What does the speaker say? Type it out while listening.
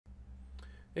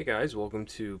Hey guys, welcome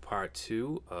to part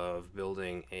 2 of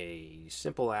building a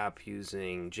simple app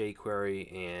using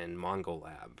JQuery and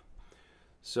MongoLab.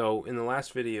 So in the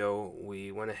last video we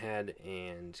went ahead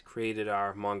and created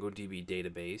our MongoDB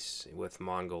database with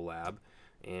MongoLab,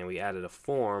 and we added a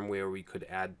form where we could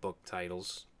add book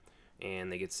titles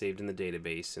and they get saved in the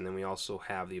database, and then we also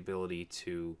have the ability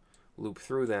to loop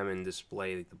through them and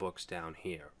display the books down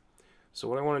here. So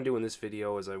what I want to do in this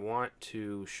video is I want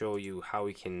to show you how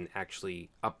we can actually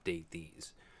update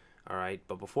these. Alright,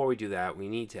 but before we do that, we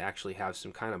need to actually have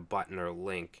some kind of button or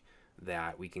link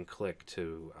that we can click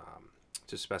to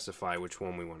specify which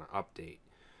one we want to update.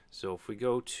 So if we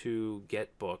go to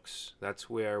Get Books, that's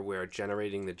where we're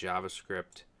generating the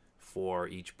JavaScript for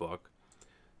each book.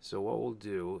 So what we'll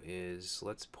do is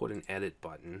let's put an edit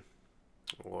button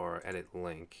or edit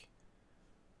link.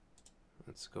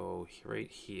 Let's go right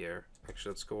here.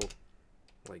 Actually, let's go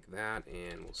like that,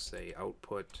 and we'll say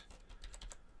output.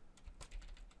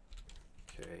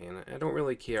 Okay, and I don't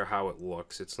really care how it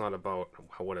looks. It's not about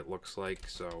what it looks like,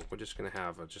 so we're just going to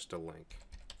have just a link.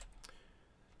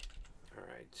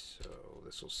 Alright, so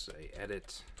this will say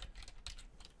edit.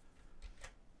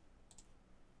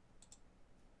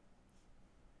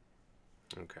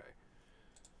 Okay.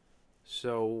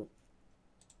 So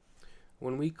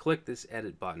when we click this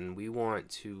edit button, we want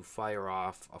to fire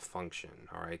off a function,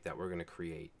 all right, that we're going to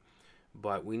create.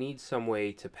 But we need some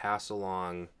way to pass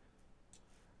along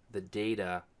the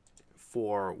data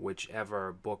for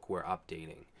whichever book we're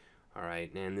updating. All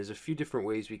right, and there's a few different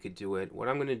ways we could do it. What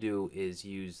I'm going to do is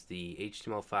use the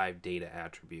HTML5 data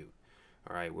attribute,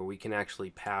 all right, where we can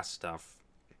actually pass stuff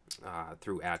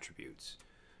through attributes.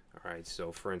 All right,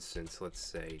 so for instance, let's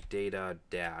say data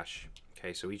dash.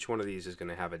 Okay, so each one of these is going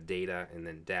to have a data and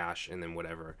then dash and then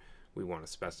whatever we want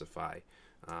to specify.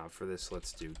 For this,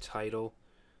 let's do title.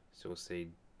 So we'll say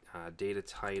data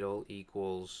title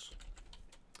equals,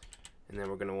 and then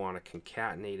we're going to want to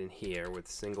concatenate in here with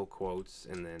single quotes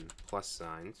and then plus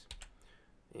signs,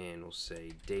 and we'll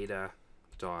say data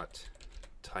dot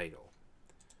title.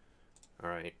 All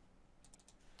right.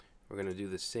 We're going to do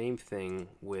the same thing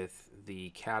with the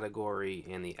category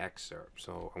and the excerpt.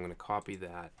 So I'm going to copy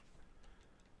that,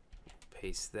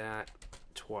 paste that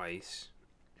twice.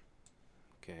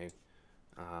 Okay,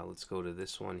 let's go to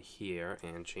this one here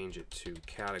and change it to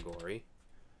category.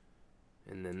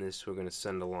 And then this we're going to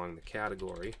send along the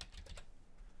category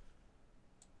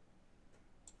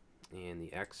and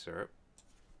the excerpt.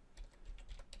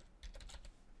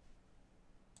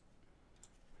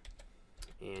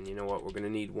 And you know what, we're going to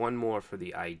need one more for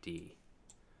the ID.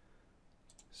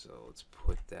 So let's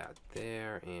put that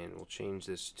there, and we'll change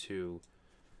this to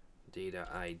data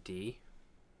ID.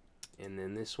 And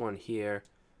then this one here,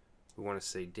 we want to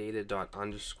say data dot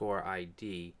underscore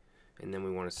ID, and then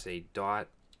we want to say dot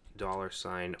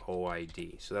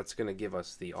 $OID. So that's going to give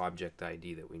us the object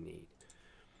ID that we need.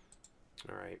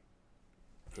 Alright,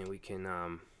 and we can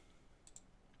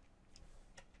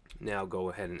now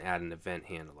go ahead and add an event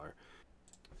handler.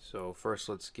 So first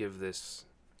let's give this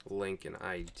link an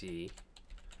ID.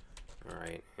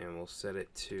 Alright, and we'll set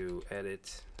it to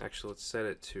edit. Actually, let's set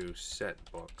it to set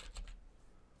book.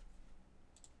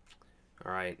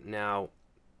 Alright, now,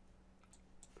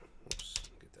 oops,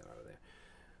 get that out of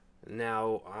there.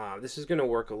 Now, this is going to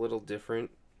work a little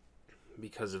different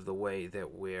because of the way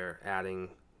that we're adding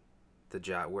the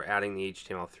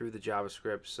HTML through the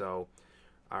JavaScript. So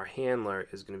our handler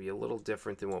is going to be a little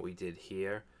different than what we did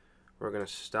here. We're going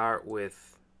to start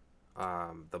with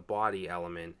the body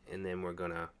element, and then we're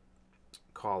going to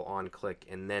call onClick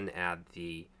and then add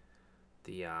the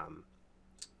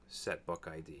set book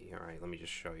ID. All right, let me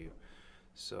just show you.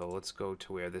 So let's go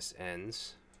to where this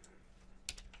ends.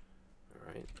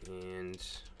 All right, and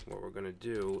what we're going to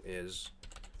do is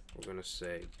we're going to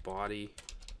say body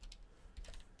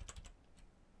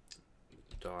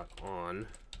dot on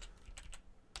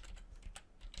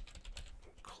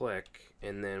click,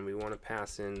 and then we want to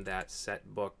pass in that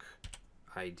set book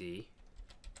ID.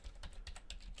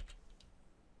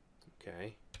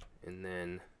 Okay, and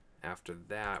then after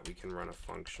that we can run a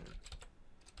function.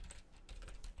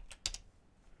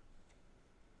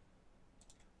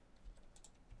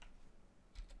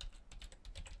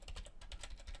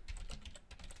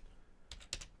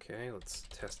 Okay, let's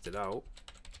test it out.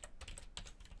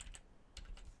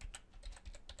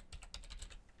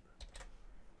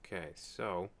 Okay,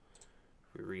 so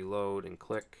if we reload and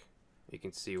click, you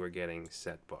can see we're getting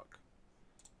set book.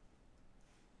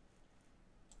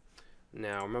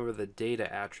 Now remember the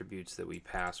data attributes that we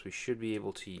pass, we should be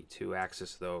able to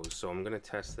access those. So I'm going to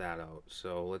test that out.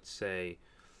 So let's say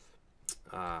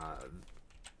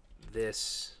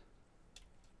this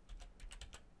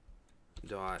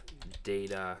dot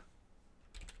data,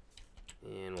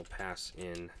 and we'll pass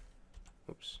in,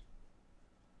 oops,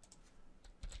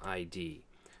 ID.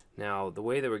 Now the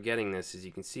way that we're getting this is,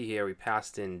 you can see here we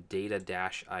passed in data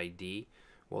dash ID.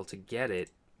 Well, to get it,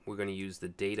 we're going to use the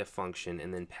data function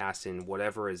and then pass in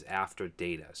whatever is after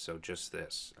data, so just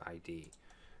this ID.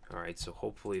 Alright, so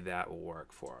hopefully that will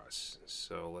work for us.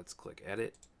 So let's click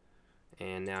edit,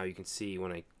 and now you can see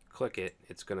when I click it,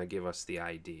 it's going to give us the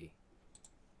ID.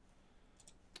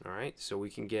 Alright, so we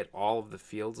can get all of the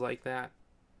fields like that.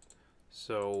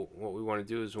 So what we want to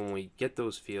do is, when we get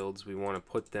those fields, we want to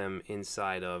put them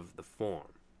inside of the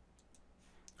form.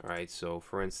 Alright, so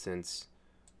for instance,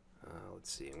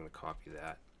 let's see, I'm going to copy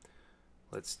that.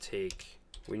 Let's take,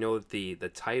 we know that the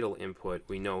title input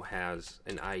we know has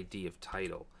an ID of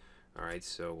title. Alright,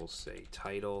 so we'll say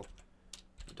title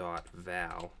dot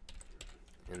val,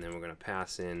 and then we're going to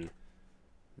pass in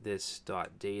this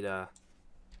dot data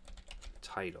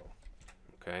title.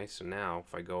 Okay, so now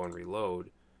if I go and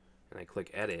reload and I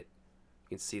click edit, you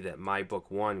can see that my book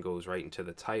 1 goes right into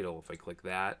the title. If I click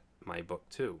that, my book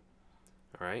 2.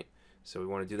 Alright, so we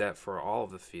want to do that for all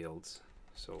of the fields.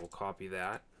 So we'll copy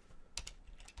that.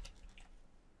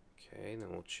 Okay, then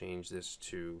we'll change this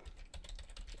to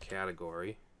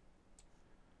category.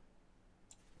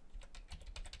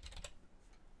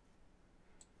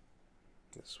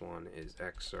 This one is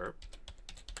excerpt.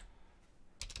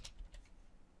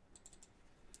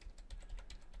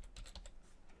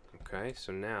 Okay,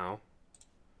 so now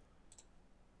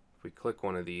if we click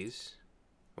one of these,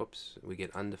 whoops, we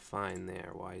get undefined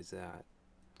there. Why is that?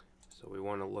 So we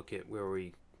want to look at where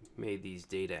we made these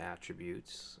data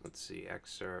attributes. Let's see,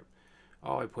 excerpt.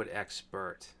 Oh, I put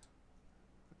expert.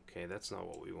 Okay, that's not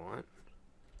what we want.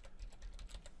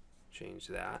 Change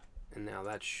that, and now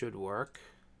that should work.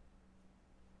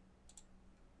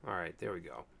 Alright, there we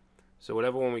go. So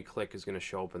whatever one we click is going to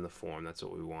show up in the form. That's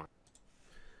what we want.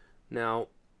 Now,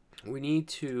 we need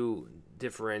to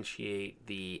differentiate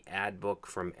the add book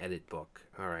from edit book.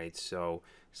 Alright, so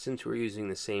since we're using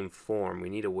the same form, we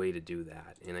need a way to do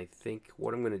that. And I think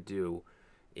what I'm going to do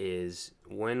is,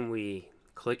 when we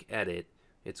click edit,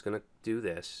 it's going to do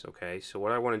this. Okay, so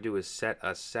what I want to do is set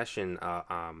a session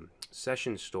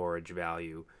storage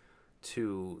value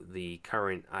to the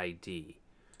current ID.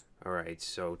 Alright,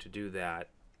 so to do that,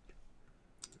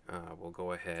 we'll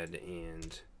go ahead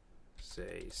and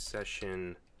say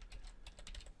session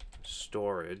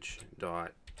storage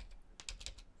dot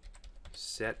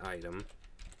set item,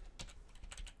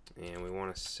 and we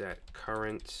want to set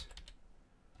current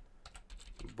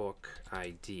book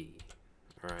ID.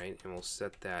 Alright, and we'll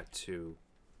set that to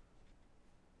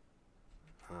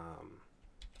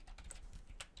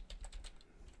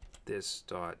this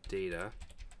dot data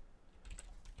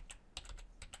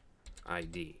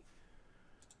ID.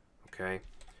 Okay,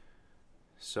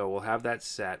 so we'll have that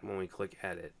set when we click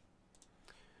edit.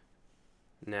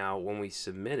 Now when we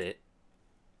submit it,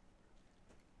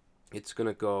 it's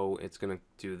gonna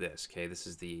do this. Okay, this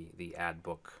is the add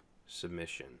book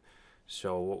submission.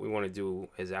 So what we want to do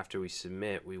is, after we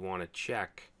submit, we want to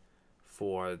check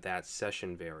for that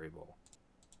session variable.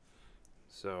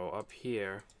 So up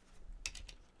here,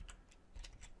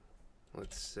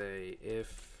 let's say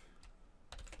if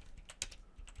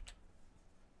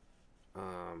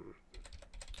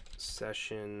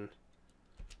session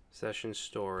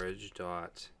storage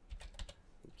dot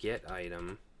get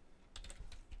item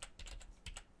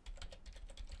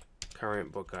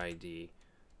current book ID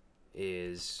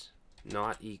is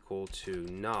not equal to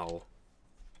null,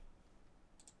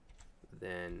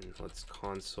 then let's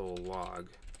console log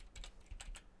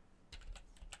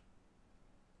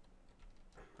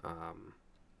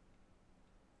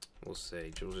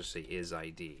we'll just say is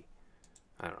ID.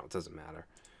 I don't know, it doesn't matter.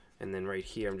 And then right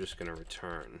here I'm just going to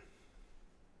return.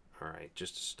 Alright,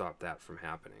 just to stop that from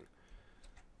happening.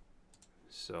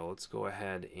 So let's go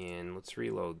ahead and let's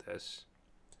reload this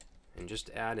and just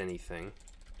add anything.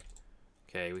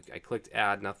 Okay, I clicked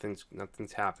add, nothing's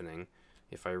happening.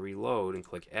 If I reload and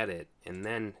click edit and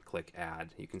then click add,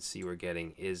 you can see we're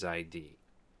getting is ID.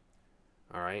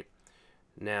 Alright,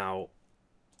 now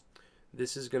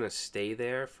this is going to stay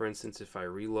there. For instance, if I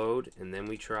reload and then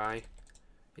we try,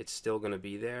 it's still going to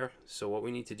be there. So what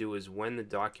we need to do is, when the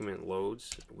document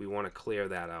loads, we want to clear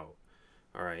that out.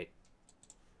 Alright,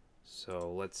 so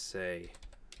let's say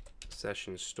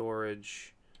session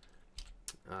storage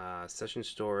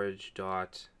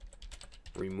dot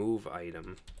remove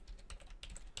item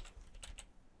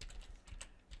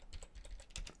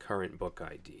current book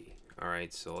ID.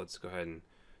 Alright, so let's go ahead and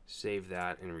save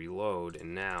that and reload,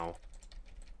 and now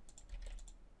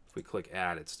If we click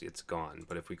add, it's gone.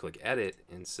 But if we click edit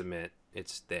and submit,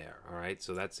 it's there. All right,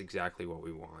 so that's exactly what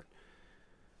we want.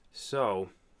 So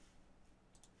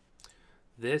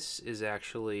this is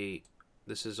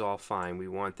all fine. We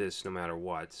want this no matter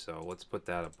what, so let's put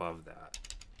that above that.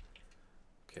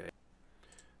 Okay,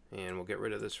 and we'll get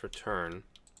rid of this return.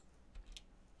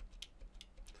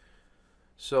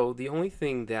 So the only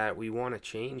thing that we want to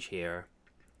change here,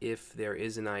 if there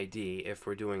is an ID, if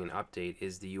we're doing an update,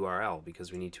 is the URL,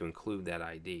 because we need to include that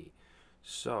ID.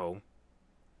 So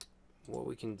what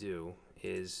we can do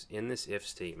is, in this if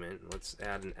statement, let's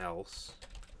add an else.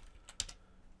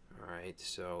 Alright,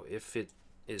 so if it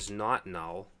is not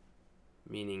null,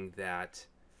 meaning that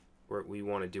we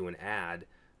want to do an add,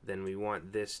 then we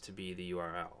want this to be the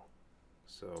URL.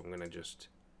 So I'm going to just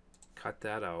cut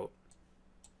that out.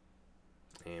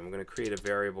 And we're going to create a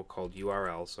variable called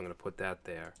URL, so I'm going to put that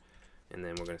there, and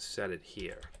then we're going to set it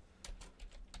here.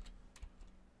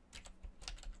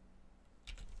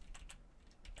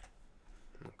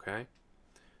 Okay,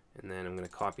 and then I'm going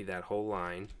to copy that whole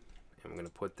line, and we're going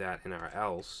to put that in our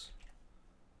else.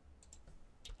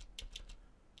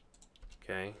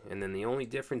 Okay, and then the only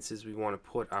difference is we want to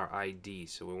put our ID,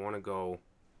 so we want to go,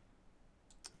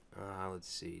 let's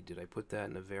see, did I put that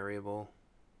in a variable?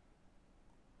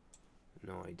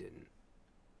 No, I didn't.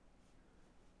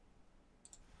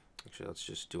 Actually, let's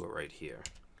just do it right here.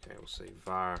 Okay, we'll say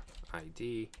var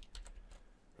ID,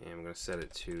 and I'm going to set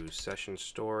it to session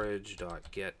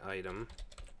storage.get item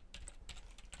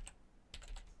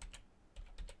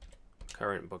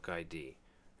current book ID.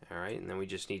 All right, and then we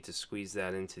just need to squeeze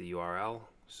that into the URL.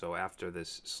 So after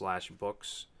this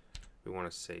 /books, we want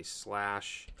to say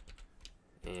slash,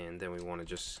 and then we want to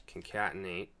just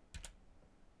concatenate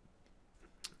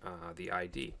the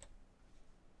ID.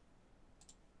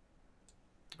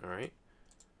 Alright,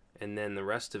 and then the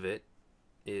rest of it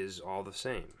is all the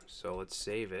same. So let's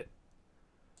save it.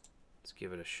 Let's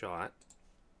give it a shot.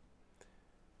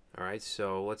 Alright,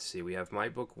 so let's see, we have my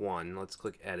book 1. Let's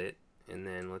click edit, and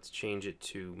then let's change it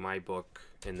to my book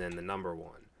and then the number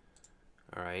 1.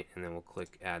 Alright, and then we'll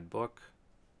click add book.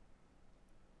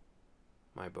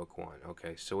 My book 1.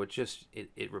 Okay, so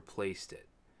it replaced it.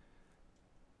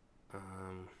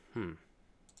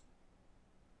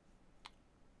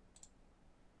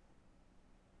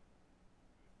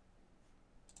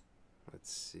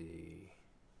 Let's see.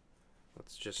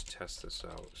 Let's just test this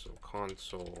out. So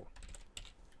console.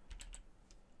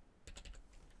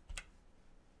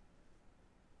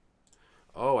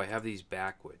 Oh, I have these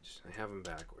backwards. I have them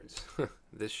backwards.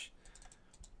 This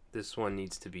one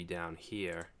needs to be down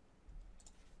here.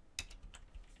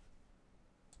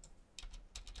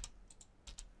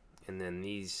 And then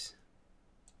these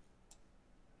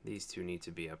two need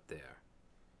to be up there.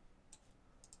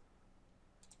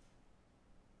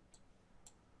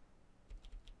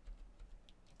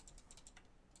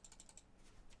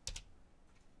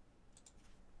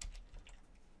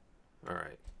 All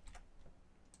right.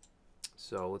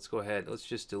 So let's go ahead. Let's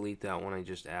just delete that one I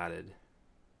just added.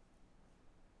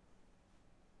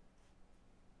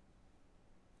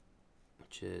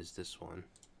 Which is this one.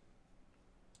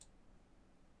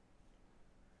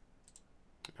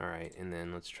 Alright, and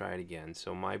then let's try it again.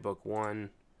 So my book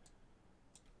 1,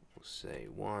 we'll say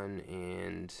 1,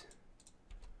 and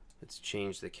let's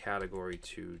change the category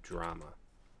to drama.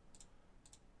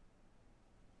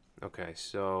 Okay,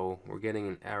 so we're getting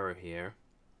an error here.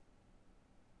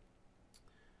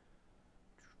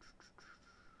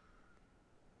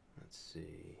 Let's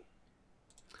see.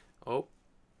 Oh,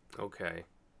 okay.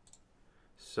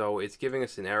 So it's giving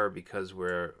us an error because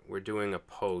we're doing a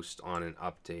post on an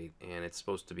update, and it's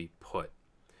supposed to be put.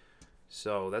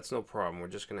 So that's no problem. We're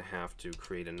just going to have to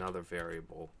create another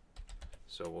variable.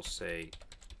 So we'll say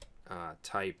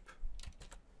type,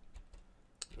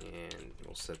 and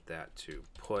we'll set that to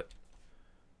put.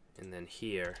 And then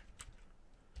here,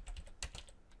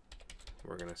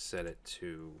 we're going to set it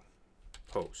to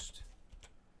post.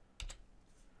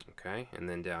 Okay, and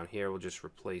then down here, we'll just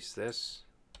replace this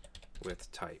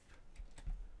with type.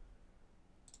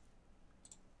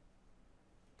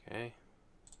 Okay,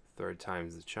 third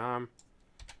time's the charm.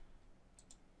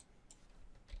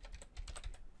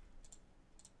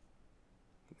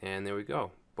 And there we go,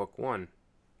 book 1.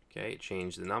 Okay, it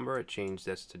changed the number, it changed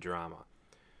this to drama.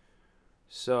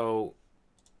 So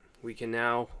we can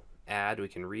now add, we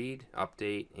can read,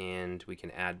 update, and we can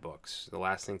add books. The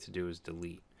last thing to do is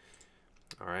delete.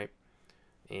 Alright.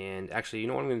 And actually, you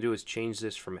know what I'm going to do is change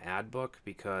this from add book,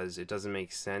 because it doesn't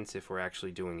make sense if we're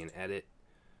actually doing an edit.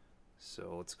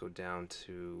 So let's go down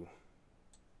to,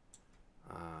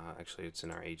 actually it's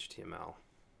in our HTML.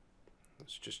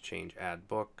 Let's just change add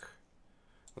book.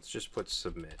 Let's just put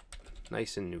submit.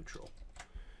 Nice and neutral.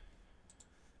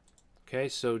 Okay,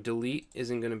 so delete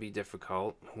isn't going to be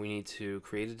difficult. We need to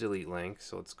create a delete link.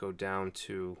 So let's go down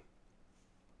to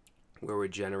where we're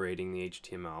generating the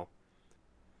HTML.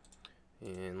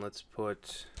 And we'll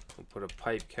put a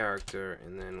pipe character,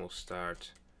 and then we'll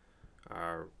start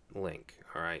our link.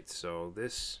 Alright, so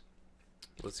let's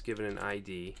give it an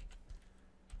ID.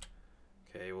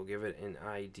 Okay, we'll give it an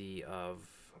ID of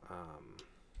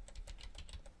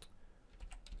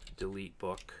delete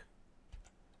book.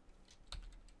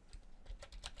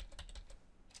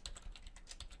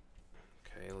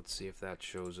 Okay, let's see if that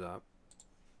shows up.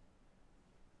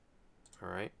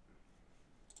 Alright.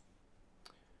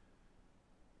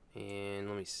 And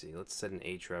let me see, let's set an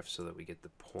href so that we get the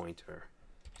pointer.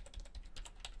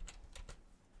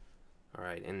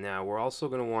 Alright, and now we're also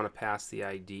going to want to pass the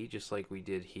ID just like we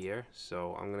did here.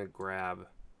 So I'm going to grab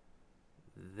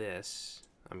this.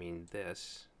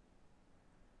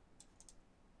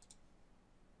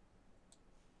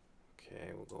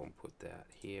 Okay, we'll go and put that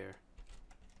here.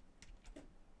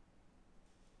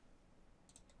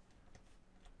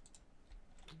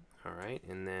 Alright,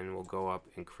 and then we'll go up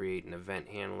and create an event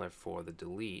handler for the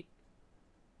delete.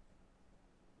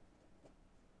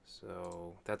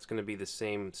 So that's going to be the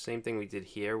same thing we did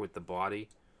here with the body.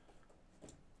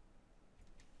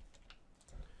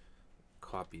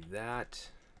 Copy that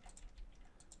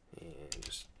and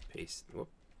just paste. Whoop,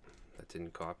 that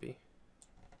didn't copy.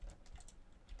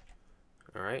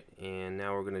 Alright, and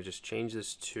now we're going to just change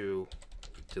this to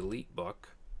delete book.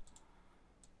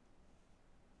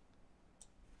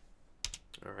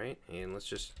 Alright, and let's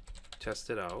just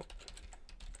test it out.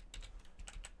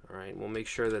 Alright, we'll make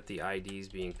sure that the ID is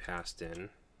being passed in.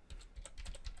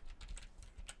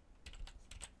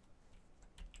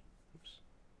 Oops.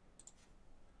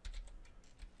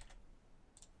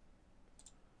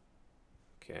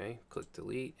 Okay, click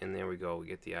delete, and there we go, we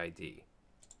get the ID.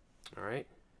 Alright,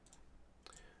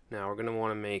 now we're going to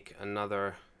want to make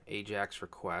another AJAX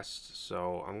request,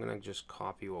 so I'm going to just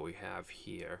copy what we have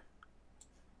here.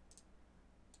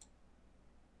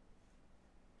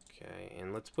 Okay,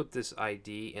 and let's put this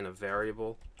ID in a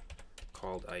variable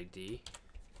called ID.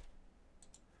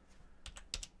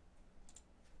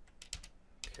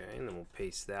 Okay, and then we'll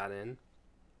paste that in.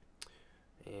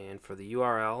 And for the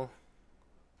URL,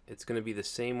 it's going to be the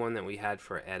same one that we had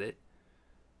for edit.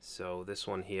 So this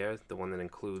one here, the one that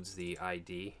includes the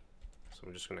ID. So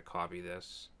I'm just going to copy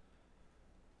this.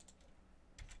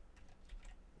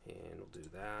 And we'll do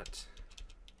that.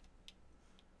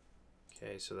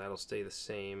 Okay, so that'll stay the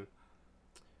same.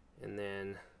 And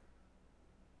then,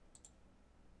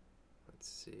 let's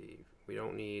see, we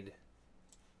don't need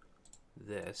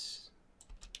this.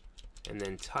 And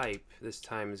then type, this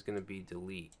time is going to be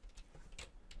delete.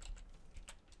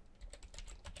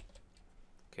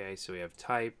 Okay, so we have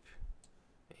type,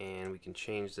 and we can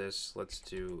change this. Let's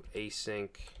do async.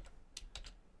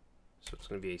 So it's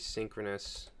going to be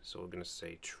asynchronous. So we're going to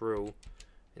say true.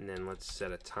 And then let's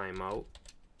set a timeout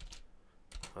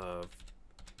of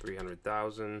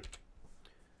 300,000.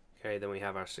 Okay, then we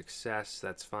have our success.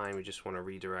 That's fine. We just want to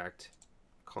redirect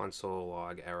console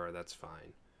log error. That's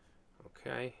fine.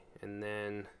 Okay, and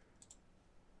then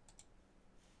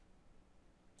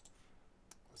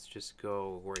let's just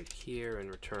go right here and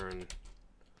return.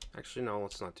 Actually, no,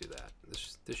 let's not do that.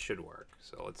 This should work.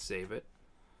 So let's save it.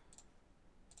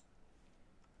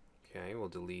 Okay, we'll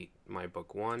delete my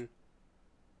book 1,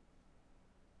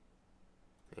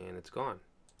 and it's gone.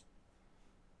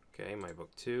 Okay, my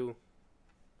book 2,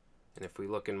 and if we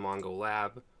look in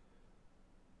MongoLab,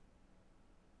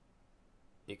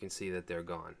 you can see that they're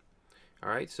gone.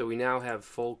 Alright, so we now have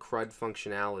full CRUD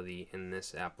functionality in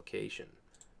this application.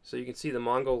 So you can see the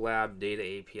MongoLab data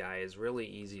API is really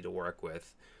easy to work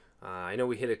with. I know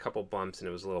we hit a couple bumps and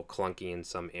it was a little clunky in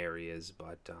some areas,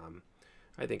 but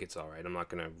I think it's alright. I'm not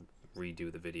going to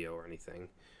redo the video or anything.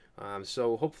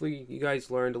 So hopefully you guys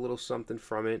learned a little something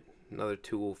from it. Another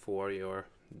tool for your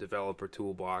developer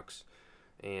toolbox.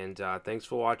 And thanks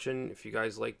for watching. If you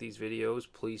guys like these videos,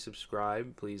 please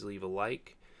subscribe. Please leave a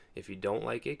like. If you don't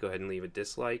like it, go ahead and leave a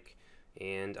dislike.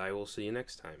 And I will see you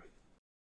next time.